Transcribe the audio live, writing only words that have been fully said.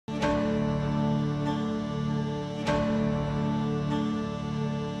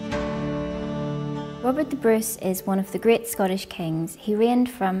Robert the Bruce is one of the great Scottish kings. He reigned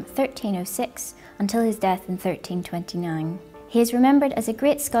from 1306 until his death in 1329. He is remembered as a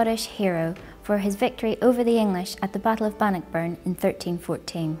great Scottish hero for his victory over the English at the Battle of Bannockburn in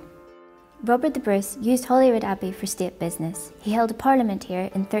 1314. Robert the Bruce used Holyrood Abbey for state business. He held a parliament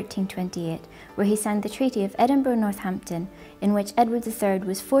here in 1328, where he signed the Treaty of Edinburgh-Northampton, in which Edward III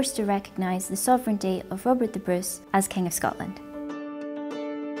was forced to recognise the sovereignty of Robert the Bruce as King of Scotland.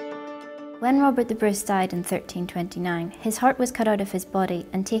 When Robert the Bruce died in 1329, his heart was cut out of his body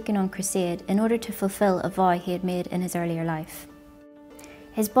and taken on crusade in order to fulfil a vow he had made in his earlier life.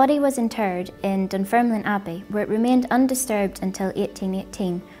 His body was interred in Dunfermline Abbey, where it remained undisturbed until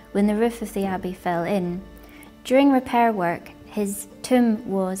 1818, when the roof of the abbey fell in. During repair work, his tomb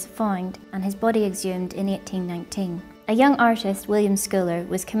was found and his body exhumed in 1819. A young artist, William Schuyler,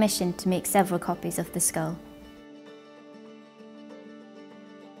 was commissioned to make several copies of the skull.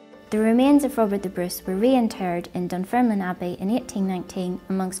 The remains of Robert the Bruce were reinterred in Dunfermline Abbey in 1819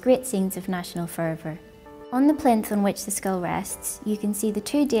 amongst great scenes of national fervour. On the plinth on which the skull rests, you can see the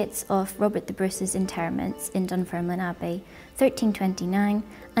two dates of Robert the Bruce's interments in Dunfermline Abbey, 1329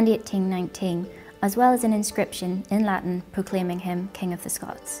 and 1819, as well as an inscription in Latin proclaiming him King of the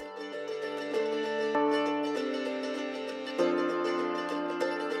Scots.